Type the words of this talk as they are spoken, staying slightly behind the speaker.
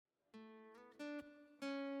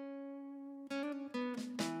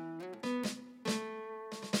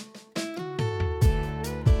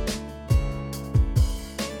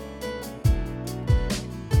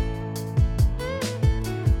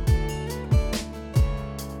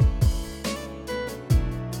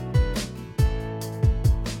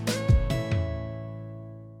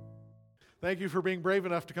Thank you for being brave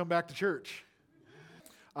enough to come back to church.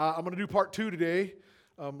 I'm going to do part 2 today.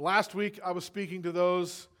 Last week I was speaking to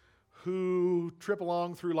those who trip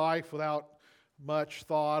along through life without much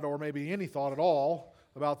thought or maybe any thought at all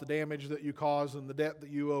about the damage that you cause and the debt that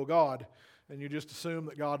you owe God. And you just assume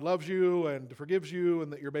that God loves you and forgives you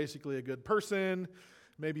and that you're basically a good person.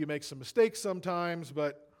 Maybe you make some mistakes sometimes,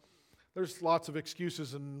 but there's lots of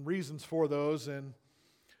excuses and reasons for those, and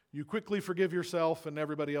you quickly forgive yourself, and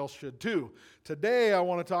everybody else should too. Today, I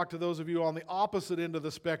want to talk to those of you on the opposite end of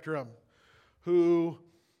the spectrum who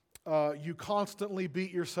you constantly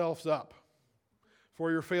beat yourselves up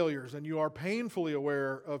for your failures, and you are painfully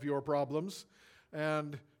aware of your problems,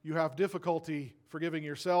 and you have difficulty forgiving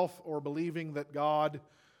yourself or believing that God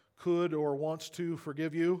could or wants to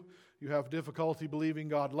forgive you. You have difficulty believing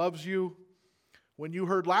God loves you. When you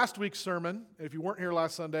heard last week's sermon, if you weren't here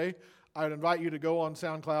last Sunday, I'd invite you to go on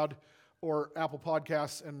SoundCloud or Apple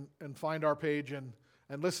Podcasts and find our page and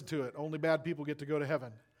listen to it. Only bad people get to go to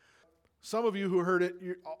heaven. Some of you who heard it,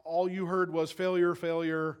 all you heard was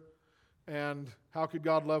failure, and how could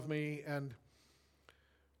God love me? And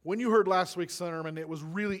when you heard last week's sermon, it was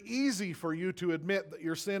really easy for you to admit that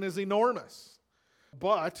your sin is enormous.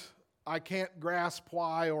 But I can't grasp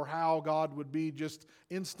why or how God would be just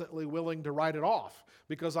instantly willing to write it off,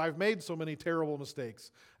 because I've made so many terrible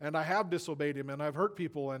mistakes, and I have disobeyed Him, and I've hurt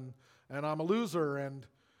people, and I'm a loser, and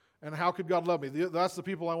how could God love me? That's the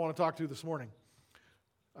people I want to talk to this morning.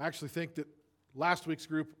 I actually think that last week's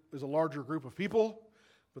group is a larger group of people,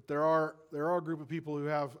 but there are a group of people who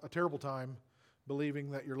have a terrible time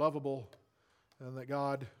believing that you're lovable and that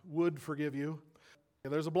God would forgive you.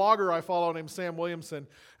 There's a blogger I follow named Sam Williamson,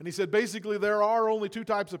 and he said basically there are only 2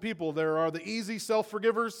 types of people. There are the easy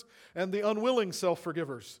self-forgivers and the unwilling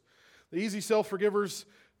self-forgivers. The easy self-forgivers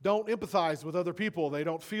don't empathize with other people. They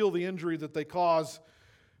don't feel the injury that they cause.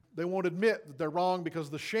 They won't admit that they're wrong because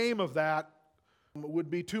the shame of that would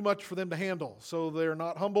be too much for them to handle. So they're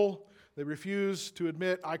not humble. They refuse to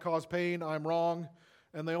admit, I cause pain, I'm wrong,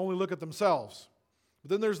 and they only look at themselves. But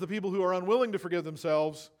then there's the people who are unwilling to forgive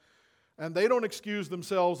themselves, and they don't excuse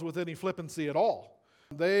themselves with any flippancy at all.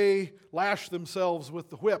 They lash themselves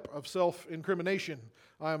with the whip of self-incrimination.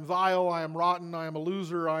 I am vile, I am rotten, I am a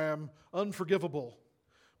loser, I am unforgivable.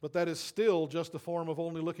 But that is still just a form of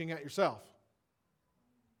only looking at yourself.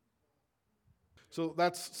 So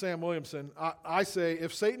that's Sam Williamson. I say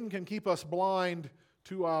if Satan can keep us blind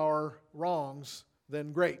to our wrongs,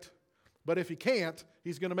 then great. But if he can't,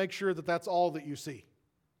 he's going to make sure that that's all that you see.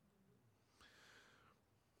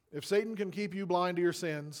 If Satan can keep you blind to your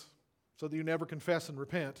sins so that you never confess and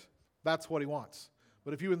repent, that's what he wants.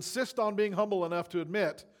 But if you insist on being humble enough to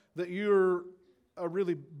admit that you're a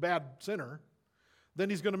really bad sinner, then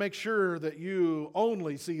he's going to make sure that you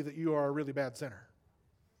only see that you are a really bad sinner.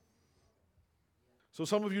 So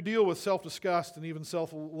some of you deal with self-disgust and even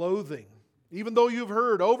self-loathing, even though you've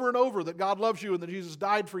heard over and over that God loves you and that Jesus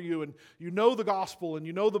died for you, and you know the gospel and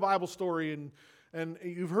you know the Bible story, and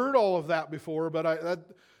you've heard all of that before, but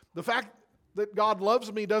the fact that God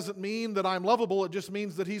loves me doesn't mean that I'm lovable. It just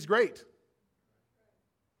means that He's great.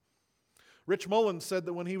 Rich Mullins said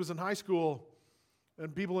that when he was in high school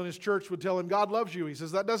and people in his church would tell him, God loves you, he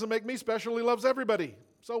says, that doesn't make me special. He loves everybody.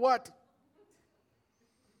 So what?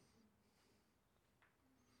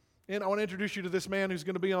 And I want to introduce you to this man who's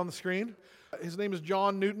going to be on the screen. His name is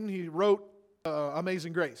John Newton. He wrote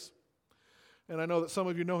Amazing Grace. And I know that some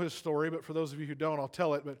of you know his story, but for those of you who don't, I'll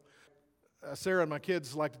tell it. But Sarah and my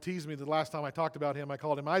kids like to tease me that the last time I talked about him, I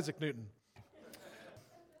called him Isaac Newton.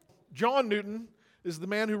 John Newton is the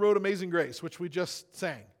man who wrote Amazing Grace, which we just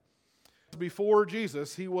sang. Before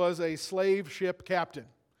Jesus, he was a slave ship captain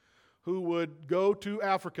who would go to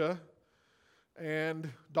Africa and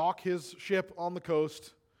dock his ship on the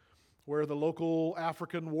coast where the local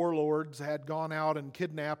African warlords had gone out and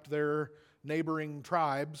kidnapped their neighboring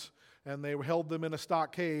tribes, and they held them in a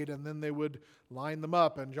stockade, and then they would line them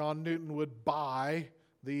up, and John Newton would buy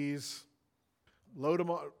these, load them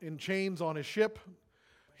in chains on his ship.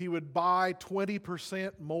 He would buy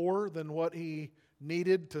 20% more than what he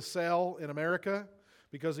needed to sell in America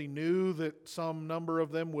because he knew that some number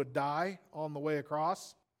of them would die on the way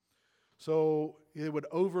across. So they would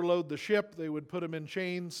overload the ship. They would put them in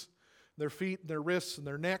chains, their feet, their wrists, and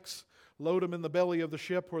their necks, load them in the belly of the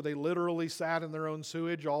ship where they literally sat in their own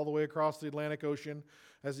sewage all the way across the Atlantic Ocean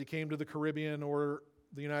as he came to the Caribbean or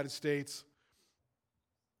the United States.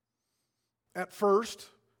 At first,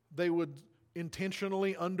 they would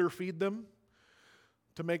intentionally underfeed them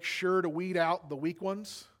to make sure to weed out the weak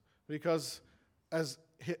ones, because as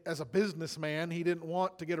a businessman, he didn't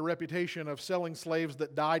want to get a reputation of selling slaves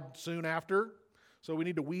that died soon after. So we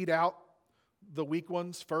need to weed out the weak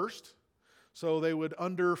ones first. So they would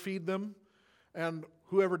underfeed them, and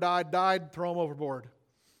whoever died, throw them overboard.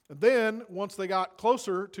 And then, once they got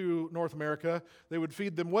closer to North America, they would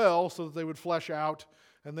feed them well so that they would flesh out,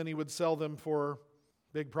 and then he would sell them for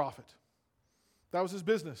big profit. That was his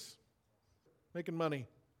business, making money.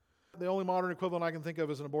 The only modern equivalent I can think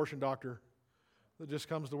of is an abortion doctor that just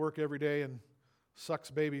comes to work every day and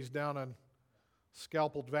sucks babies down a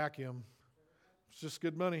scalpeled vacuum. It's just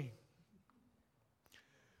good money.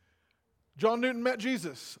 John Newton met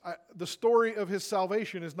Jesus. The story of his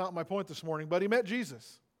salvation is not my point this morning, but he met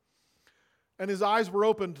Jesus. And his eyes were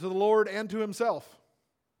opened to the Lord and to himself.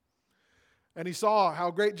 And he saw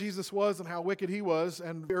how great Jesus was and how wicked he was.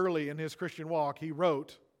 And early in his Christian walk, he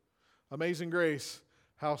wrote, "Amazing grace,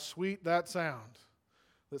 how sweet that sound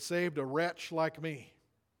that saved a wretch like me.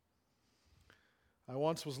 I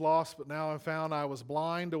once was lost, but now I'm found. I was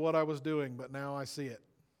blind to what I was doing, but now I see it."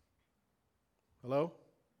 Hello?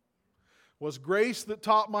 Was grace that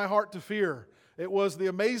taught my heart to fear. It was the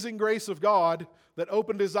amazing grace of God that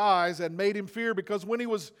opened his eyes and made him fear, because when he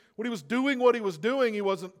was doing what he was doing, he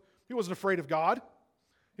wasn't afraid of God.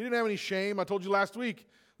 He didn't have any shame. I told you last week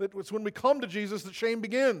that it's when we come to Jesus that shame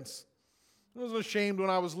begins. I wasn't ashamed when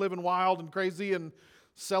I was living wild and crazy and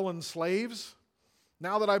selling slaves.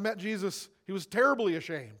 Now that I met Jesus, he was terribly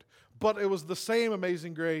ashamed. But it was the same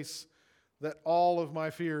amazing grace that all of my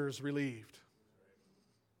fears relieved.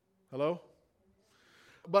 Hello?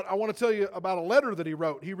 But I want to tell you about a letter that he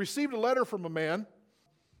wrote. He received a letter from a man,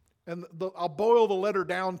 and I'll boil the letter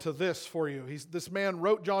down to this for you. This man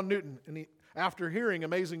wrote John Newton, and after hearing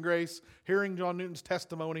Amazing Grace, hearing John Newton's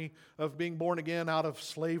testimony of being born again out of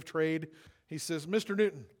slave trade, he says, "Mr.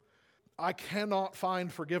 Newton, I cannot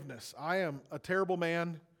find forgiveness. I am a terrible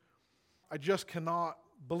man. I just cannot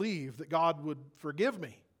believe that God would forgive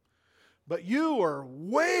me. But you are a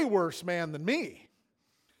way worse man than me.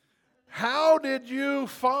 How did you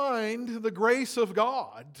find the grace of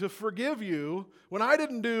God to forgive you when I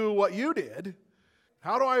didn't do what you did?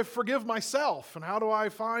 How do I forgive myself, and how do I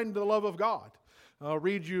find the love of God?" I'll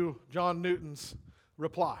read you John Newton's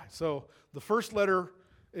reply. So the first letter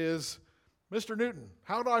is, "Mr. Newton,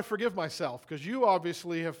 how do I forgive myself? Because you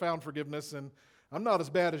obviously have found forgiveness, and I'm not as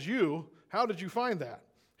bad as you. How did you find that?"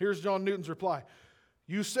 Here's John Newton's reply.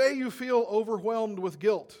 "You say you feel overwhelmed with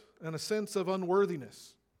guilt and a sense of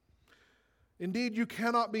unworthiness. Indeed, you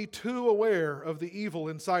cannot be too aware of the evil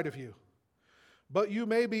inside of you, but you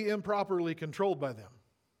may be improperly controlled by them."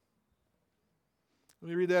 Let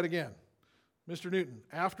me read that again. Mr. Newton,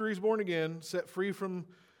 after he's born again, set free from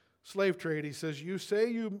slave trade, he says, "You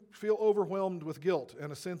say you feel overwhelmed with guilt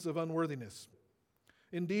and a sense of unworthiness.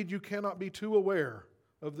 Indeed, you cannot be too aware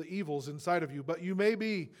of the evils inside of you, but you may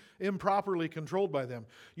be improperly controlled by them.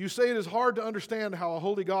 You say it is hard to understand how a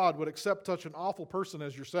holy God would accept such an awful person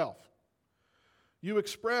as yourself. You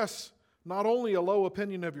express not only a low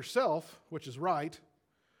opinion of yourself, which is right,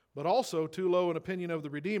 but also too low an opinion of the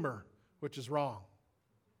Redeemer, which is wrong."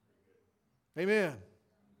 Amen.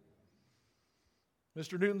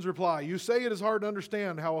 Mr. Newton's reply, "You say it is hard to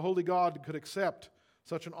understand how a holy God could accept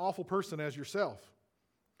such an awful person as yourself.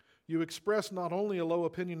 You express not only a low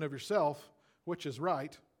opinion of yourself, which is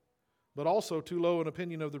right, but also too low an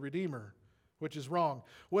opinion of the Redeemer, which is wrong.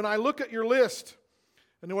 When I look at your list,"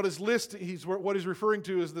 and what he's referring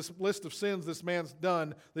to is this list of sins this man's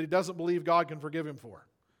done that he doesn't believe God can forgive him for.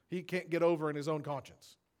 He can't get over in his own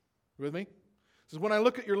conscience. You with me? He says, "When I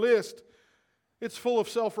look at your list, it's full of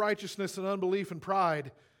self-righteousness and unbelief and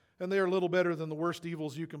pride, and they are little better than the worst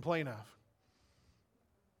evils you complain of."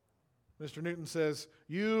 Mr. Newton says,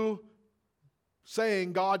 "You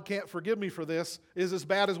saying God can't forgive me for this is as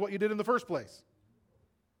bad as what you did in the first place.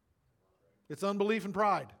 It's unbelief and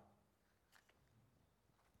pride.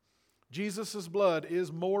 Jesus' blood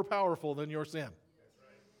is more powerful than your sin.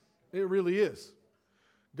 It really is.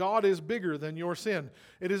 God is bigger than your sin.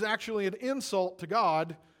 It is actually an insult to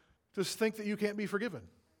God to think that you can't be forgiven.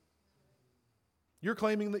 You're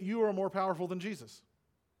claiming that you are more powerful than Jesus.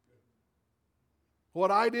 What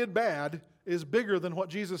I did bad is bigger than what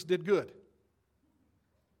Jesus did good.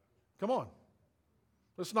 Come on.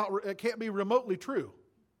 It can't be remotely true.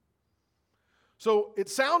 So it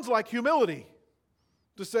sounds like humility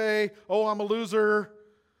to say, "Oh, I'm a loser,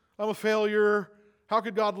 I'm a failure, how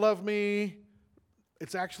could God love me?"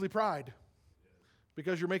 It's actually pride,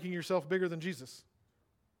 because you're making yourself bigger than Jesus.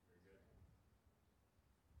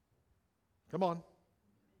 Come on.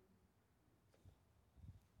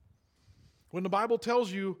 When the Bible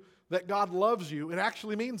tells you that God loves you, it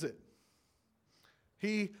actually means it.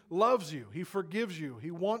 He loves you. He forgives you.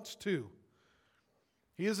 He wants to.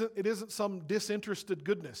 It isn't some disinterested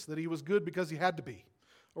goodness that he was good because he had to be,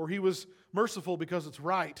 or he was merciful because it's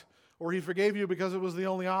right, or he forgave you because it was the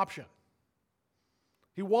only option.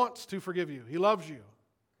 He wants to forgive you. He loves you.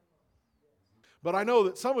 But I know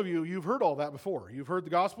that some of you, you've heard all that before. You've heard the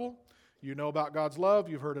gospel. You know about God's love.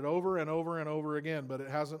 You've heard it over and over and over again, but it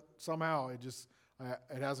hasn't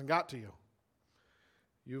it hasn't got to you.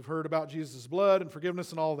 You've heard about Jesus' blood and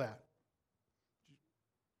forgiveness and all that.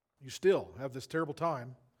 You still have this terrible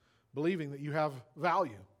time believing that you have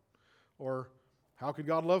value. Or how could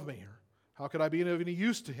God love me? Or how could I be of any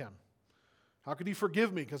use to Him? How could He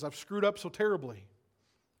forgive me because I've screwed up so terribly?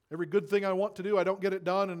 Every good thing I want to do, I don't get it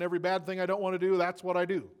done, and every bad thing I don't want to do, that's what I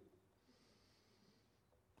do.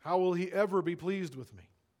 How will He ever be pleased with me?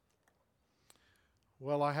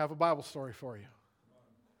 Well, I have a Bible story for you.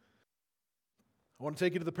 I want to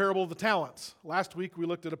take you to the parable of the talents. Last week we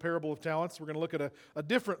looked at a parable of talents. We're going to look at a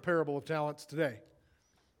different parable of talents today.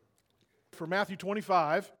 For Matthew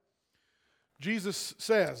 25, Jesus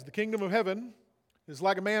says, "The kingdom of heaven is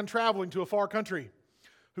like a man traveling to a far country,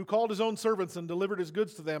 who called his own servants and delivered his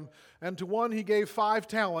goods to them. And to one he gave 5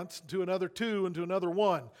 talents, to another 2, and to another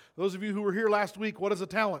 1. Those of you who were here last week, what is a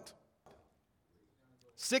talent?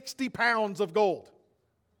 60 pounds of gold.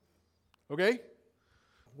 Okay?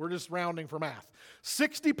 We're just rounding for math.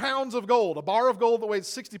 60 pounds of gold, a bar of gold that weighs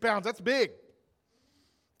 60 pounds, that's big.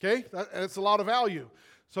 Okay? That's a lot of value.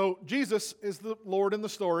 So Jesus is the Lord in the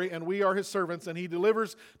story, and we are His servants, and He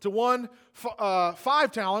delivers to one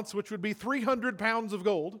 5 talents, which would be 300 pounds of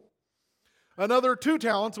gold, another 2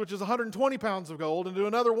 talents, which is 120 pounds of gold, and to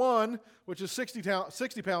another 1, which is 60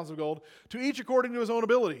 pounds of gold, to each according to his own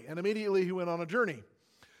ability. And immediately he went on a journey.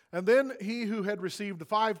 And then he who had received the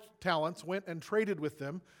 5 talents went and traded with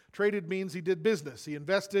them. Traded means he did business. He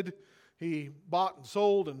invested, he bought and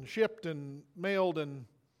sold and shipped and mailed and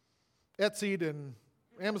Etsy'd and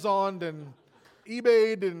Amazoned and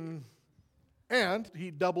eBay'd and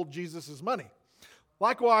he doubled Jesus' money.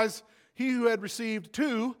 Likewise, he who had received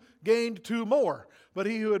 2 gained 2 more. But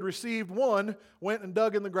he who had received 1 went and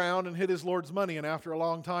dug in the ground and hid his Lord's money. And after a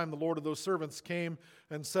long time, the Lord of those servants came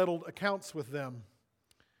and settled accounts with them.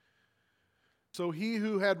 So he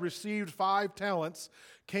who had received 5 talents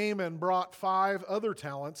came and brought 5 other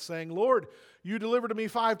talents, saying, Lord, you delivered to me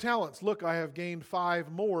 5 talents. Look, I have gained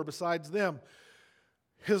 5 more besides them.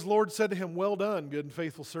 His Lord said to him, well done, good and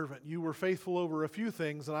faithful servant. You were faithful over a few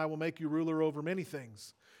things, and I will make you ruler over many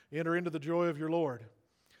things. Enter into the joy of your Lord.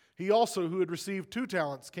 He also, who had received 2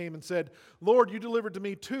 talents, came and said, Lord, you delivered to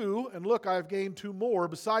me 2, and look, I have gained 2 more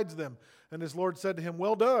besides them. And his Lord said to him,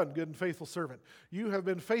 well done, good and faithful servant. You have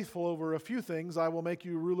been faithful over a few things. I will make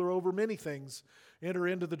you ruler over many things. Enter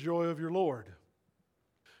into the joy of your Lord.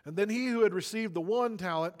 And then he who had received the 1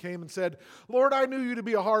 talent came and said, Lord, I knew you to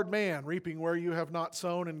be a hard man, reaping where you have not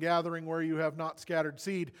sown and gathering where you have not scattered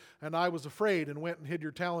seed. And I was afraid and went and hid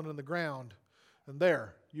your talent in the ground. And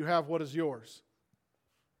there, you have what is yours.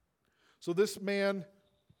 So this man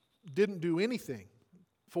didn't do anything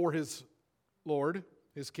for his Lord,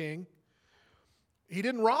 his king. He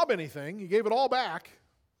didn't rob anything. He gave it all back,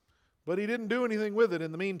 but he didn't do anything with it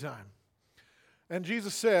in the meantime. And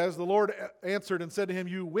Jesus says, the Lord answered and said to him,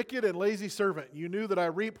 you wicked and lazy servant, you knew that I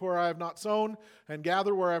reap where I have not sown and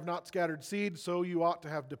gather where I have not scattered seed, so you ought to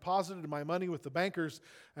have deposited my money with the bankers,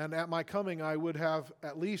 and at my coming I would have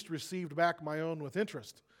at least received back my own with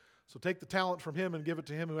interest. So take the talent from him and give it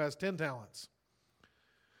to him who has 10 talents.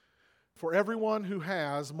 For everyone who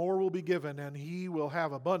has, more will be given, and he will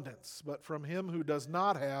have abundance. But from him who does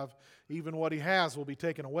not have, even what he has will be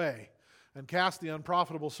taken away. And cast the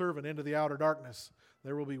unprofitable servant into the outer darkness.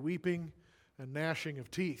 There will be weeping and gnashing of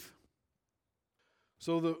teeth.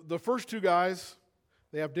 So the first 2 guys,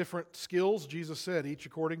 they have different skills, Jesus said, each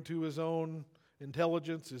according to his own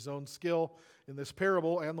intelligence, his own skill in this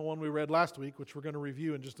parable, and the one we read last week, which we're going to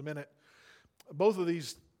review in just a minute. Both of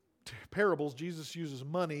these parables, Jesus uses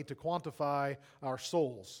money to quantify our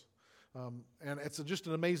souls. And it's just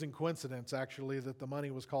an amazing coincidence, actually, that the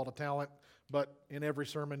money was called a talent, but in every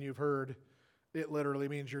sermon you've heard, it literally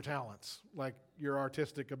means your talents, like your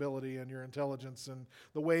artistic ability and your intelligence and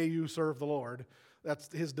the way you serve the Lord.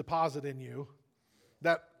 That's His deposit in you.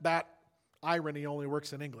 That irony only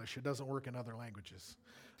works in English. It doesn't work in other languages.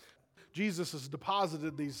 Jesus has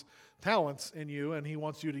deposited these talents in you, and He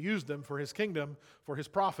wants you to use them for His kingdom, for His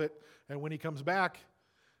profit. And when He comes back,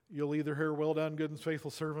 you'll either hear, well done, good and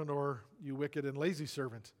faithful servant, or you wicked and lazy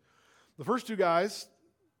servant. The first 2 guys,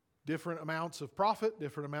 different amounts of profit,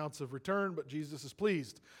 different amounts of return, but Jesus is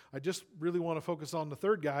pleased. I just really want to focus on the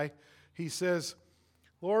 3rd guy. He says,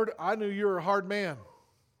 Lord, I knew you were a hard man.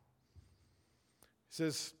 He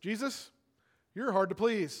says, Jesus, You're hard to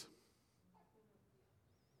please.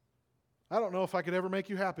 I don't know if I could ever make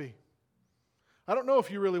you happy. I don't know if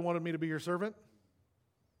you really wanted me to be your servant.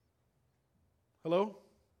 Hello?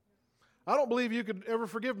 I don't believe you could ever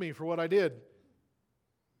forgive me for what I did.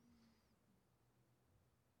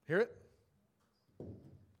 Hear it?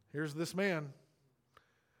 Here's this man.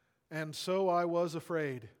 And so I was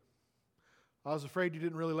afraid. I was afraid you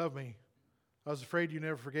didn't really love me. I was afraid you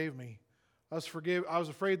never forgave me. I was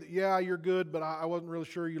afraid that, yeah, you're good, but I wasn't really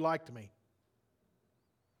sure you liked me.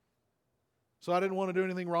 So I didn't want to do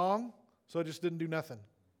anything wrong, so I just didn't do nothing.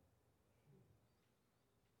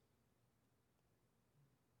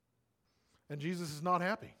 And Jesus is not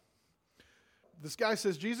happy. This guy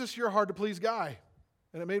says, Jesus, you're a hard-to-please guy.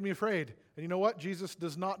 And it made me afraid. And you know what? Jesus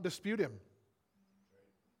does not dispute him.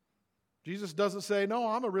 Jesus doesn't say, no,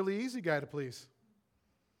 I'm a really easy guy to please.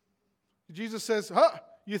 Jesus says,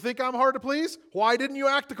 you think I'm hard to please? Why didn't you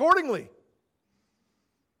act accordingly?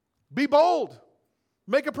 Be bold.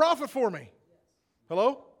 Make a profit for me.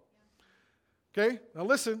 Hello? Okay, now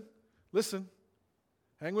listen.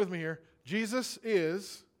 Hang with me here. Jesus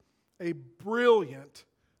is a brilliant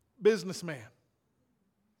businessman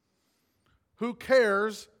who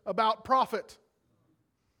cares about profit.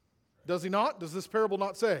 Does he not? Does this parable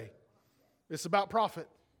not say? It's about profit.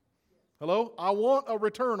 Hello? I want a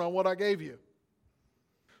return on what I gave you.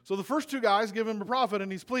 So the first two guys give him a profit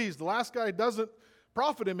and he's pleased. The last guy doesn't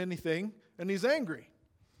profit him anything and he's angry.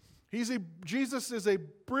 Jesus is a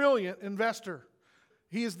brilliant investor.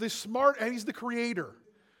 He is he's the creator.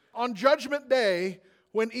 On Judgment Day,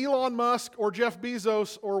 when Elon Musk or Jeff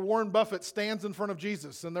Bezos or Warren Buffett stands in front of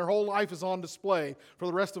Jesus and their whole life is on display for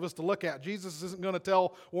the rest of us to look at, Jesus isn't going to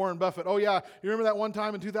tell Warren Buffett, oh yeah, you remember that one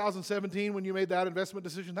time in 2017 when you made that investment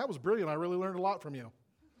decision? That was brilliant. I really learned a lot from you.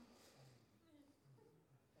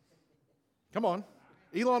 Come on.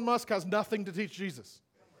 Elon Musk has nothing to teach Jesus.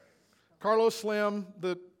 Carlos Slim,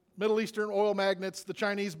 the Middle Eastern oil magnates, the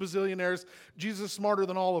Chinese bazillionaires, Jesus is smarter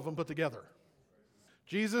than all of them put together.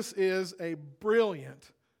 Jesus is a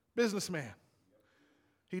brilliant businessman.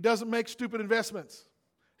 He doesn't make stupid investments.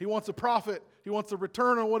 He wants a profit. He wants a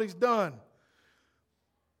return on what he's done.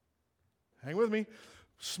 Hang with me.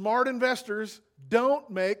 Smart investors don't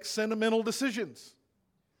make sentimental decisions.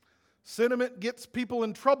 Sentiment gets people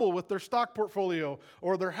in trouble with their stock portfolio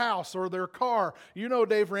or their house or their car. You know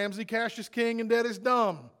Dave Ramsey, cash is king and debt is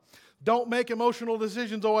dumb. Don't make emotional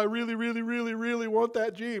decisions. Oh, I really, really, really, really want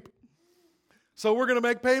that Jeep. So we're going to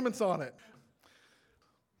make payments on it.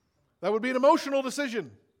 That would be an emotional decision,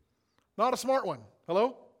 not a smart one.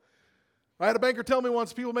 Hello? I had a banker tell me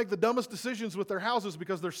once people make the dumbest decisions with their houses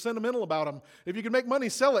because they're sentimental about them. If you can make money,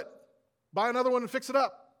 sell it. Buy another one and fix it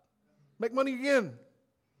up. Make money again.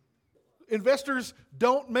 Investors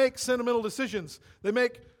don't make sentimental decisions. They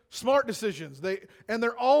make smart decisions.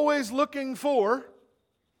 They're always looking for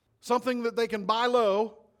something that they can buy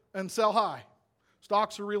low and sell high.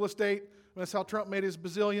 Stocks or real estate. That's how Trump made his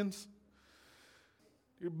bazillions.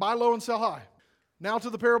 You buy low and sell high. Now to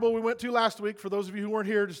the parable we went to last week. For those of you who weren't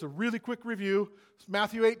here, just a really quick review. It's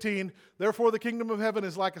Matthew 18. Therefore the kingdom of heaven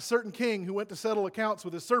is like a certain king who went to settle accounts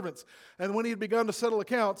with his servants. And when he had begun to settle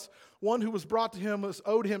accounts, one who was brought to him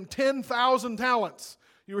owed him 10,000 talents.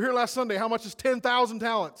 You were here last Sunday. How much is 10,000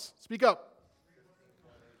 talents? Speak up.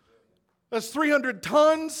 That's 300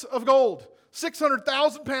 tons of gold.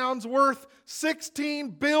 600,000 pounds worth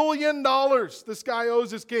 $16 billion this guy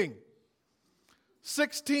owes his king.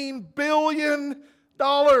 $16 billion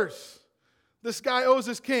this guy owes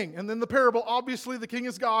his king. And then the parable, obviously the king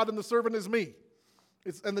is God and the servant is me.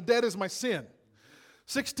 And the debt is my sin.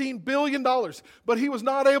 $16 billion. But he was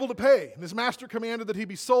not able to pay. And his master commanded that he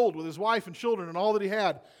be sold with his wife and children and all that he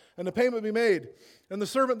had, and the payment be made. And the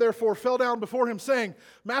servant therefore fell down before him, saying,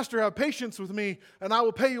 Master, have patience with me, and I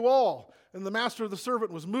will pay you all. And the master of the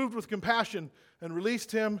servant was moved with compassion and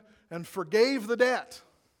released him and forgave the debt.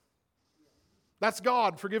 That's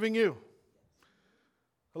God forgiving you.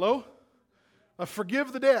 Hello?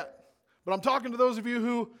 Forgive the debt. But I'm talking to those of you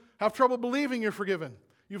who have trouble believing you're forgiven.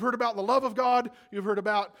 You've heard about the love of God. You've heard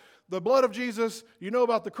about the blood of Jesus. You know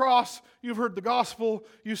about the cross. You've heard the gospel.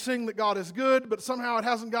 You sing that God is good, but somehow it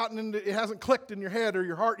hasn't clicked in your head or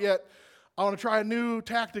your heart yet. I want to try a new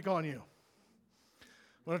tactic on you.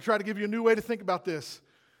 I'm going to try to give you a new way to think about this.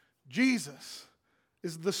 Jesus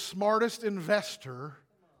is the smartest investor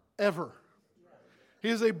ever. He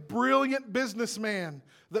is a brilliant businessman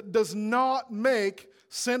that does not make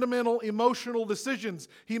sentimental, emotional decisions.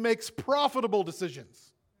 He makes profitable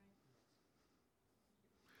decisions.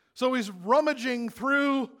 So he's rummaging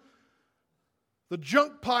through the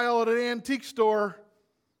junk pile at an antique store.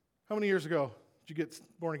 How many years ago did you get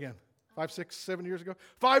born again? 5, 6, 7 years ago.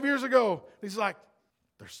 5 years ago. He's like,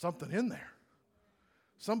 there's something in there.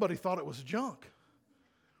 Somebody thought it was junk.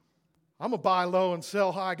 I'm a buy low and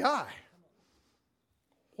sell high guy.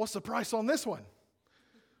 What's the price on this one?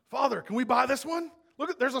 Father, can we buy this one?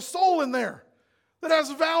 Look, there's a soul in there that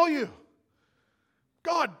has value.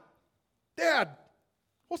 God, Dad,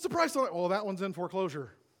 what's the price on it? Well, that one's in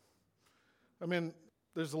foreclosure. I mean,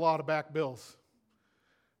 there's a lot of back bills.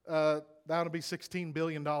 That'll be $16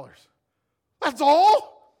 billion. That's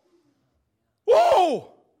all?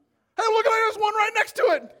 Whoa! Hey, look at that, there's one right next to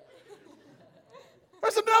it.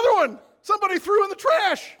 There's another one somebody threw in the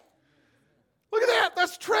trash. Look at that,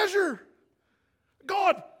 that's treasure.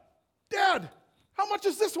 God, Dad, how much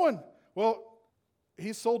is this one? Well,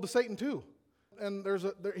 he's sold to Satan too. And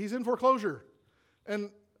he's in foreclosure.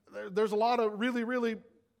 And there's a lot of really, really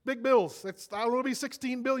big bills. It'll be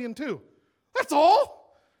 $16 billion too. That's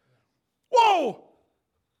all? Whoa!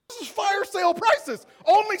 This is fire sale prices.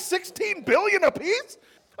 Only $16 billion a piece?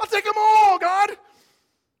 I'll take them all, God.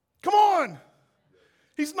 Come on.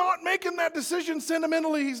 He's not making that decision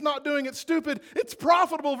sentimentally. He's not doing it stupid. It's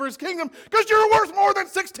profitable for his kingdom because you're worth more than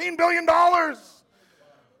 $16 billion.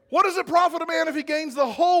 What does it profit a man if he gains the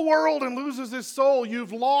whole world and loses his soul?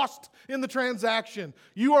 You've lost in the transaction.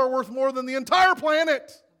 You are worth more than the entire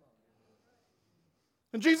planet.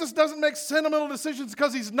 And Jesus doesn't make sentimental decisions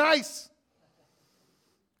because he's nice.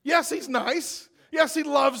 Yes, he's nice. Yes, he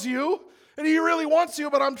loves you. And he really wants you,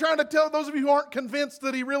 but I'm trying to tell those of you who aren't convinced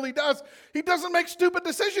that he really does. He doesn't make stupid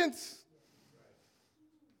decisions.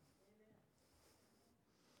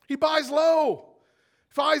 He buys low,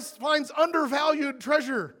 finds undervalued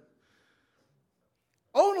treasure.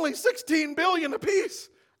 Only $16 billion apiece.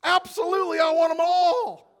 Absolutely, I want them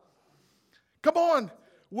all. Come on,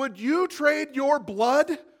 would you trade your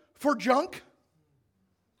blood for junk?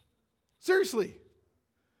 Seriously.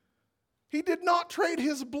 He did not trade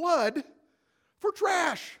his blood for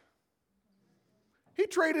trash. He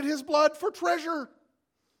traded his blood for treasure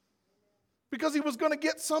because he was going to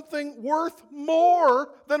get something worth more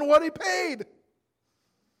than what he paid.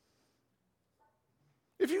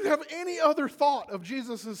 If you have any other thought of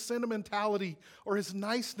Jesus' sentimentality or his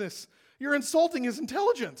niceness, you're insulting his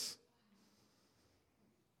intelligence.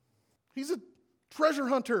 He's a treasure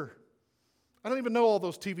hunter. I don't even know all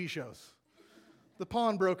those TV shows. The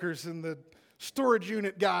pawnbrokers and the storage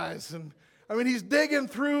unit guys. And I mean, he's digging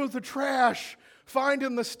through the trash,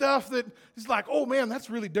 finding the stuff that he's like, oh man, that's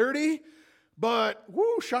really dirty. But,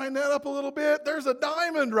 shine that up a little bit. There's a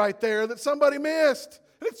diamond right there that somebody missed.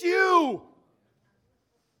 And it's you.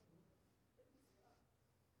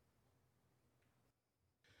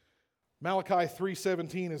 Malachi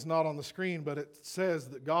 3:17 is not on the screen, but it says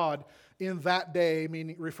that God, in that day,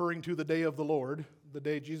 meaning referring to the day of the Lord, the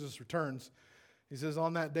day Jesus returns, he says,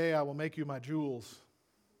 on that day I will make you my jewels.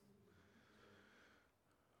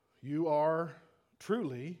 You are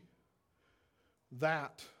truly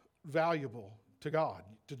that valuable to God,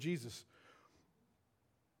 to Jesus.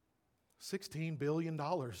 $16 billion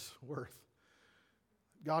worth.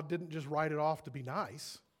 God didn't just write it off to be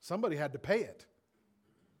nice. Somebody had to pay it.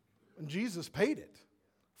 And Jesus paid it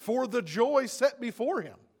for the joy set before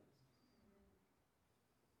him.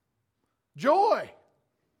 Joy.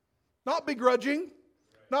 Not begrudging.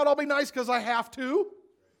 Not I'll be nice because I have to.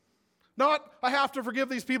 Not I have to forgive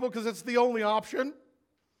these people because it's the only option.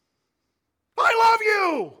 I love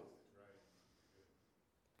you.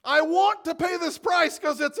 I want to pay this price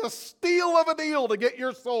because it's a steal of a deal to get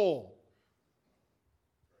your soul.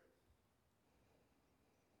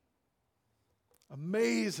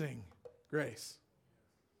 Amazing grace.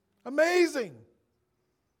 Amazing.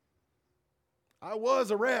 I was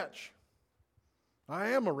a wretch. I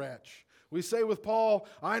am a wretch. We say with Paul,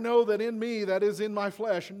 I know that in me, that is in my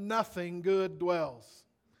flesh, nothing good dwells.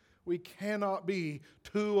 We cannot be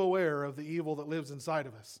too aware of the evil that lives inside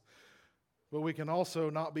of us. But we can also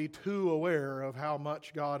not be too aware of how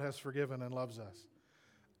much God has forgiven and loves us.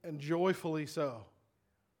 And joyfully so.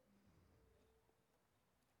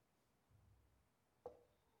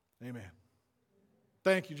 Amen.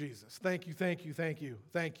 Thank you, Jesus. Thank you, thank you, thank you,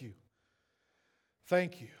 thank you.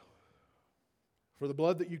 Thank you for the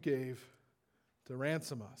blood that you gave to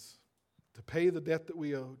ransom us, to pay the debt that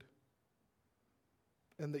we owed,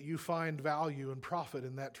 and that you find value and profit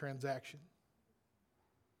in that transaction.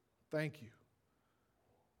 Thank you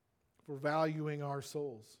for valuing our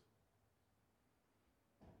souls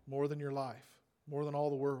more than your life, more than all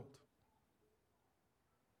the world.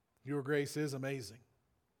 Your grace is amazing.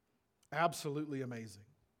 Absolutely amazing.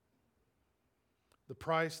 The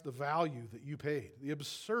price, the value that you paid, the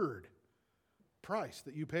absurd price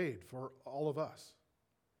that you paid for all of us.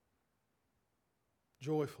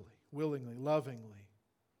 joyfully, willingly, lovingly,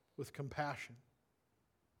 with compassion.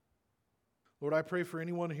 Lord, I pray for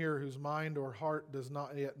anyone here whose mind or heart does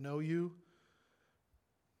not yet know you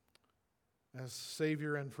as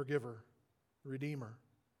Savior and Forgiver, Redeemer.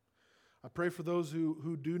 I pray for those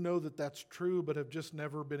who do know that that's true but have just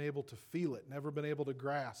never been able to feel it, never been able to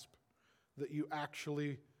grasp that you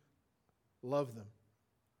actually love them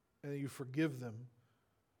and that you forgive them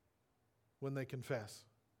when they confess.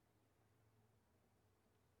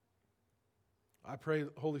 I pray,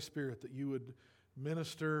 Holy Spirit, that you would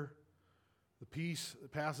minister the peace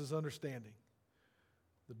that passes understanding,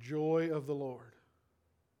 the joy of the Lord.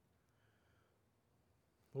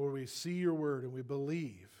 Lord, we see your word and we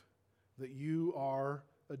believe that you are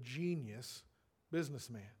a genius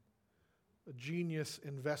businessman, a genius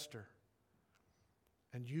investor,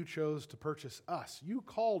 and you chose to purchase us. You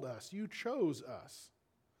called us. You chose us.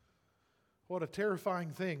 What a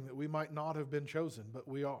terrifying thing that we might not have been chosen, but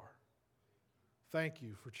we are. Thank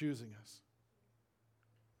you for choosing us.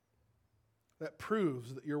 That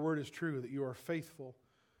proves that your word is true, that you are faithful,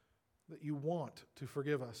 that you want to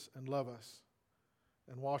forgive us and love us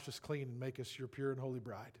and wash us clean and make us your pure and holy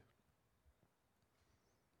bride.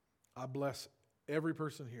 I bless every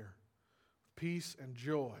person here with peace and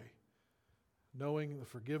joy, knowing the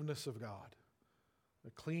forgiveness of God, a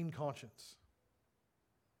clean conscience,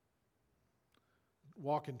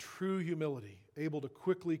 walk in true humility, able to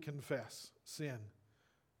quickly confess sin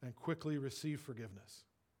and quickly receive forgiveness.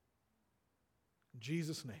 In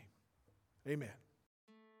Jesus' name, amen.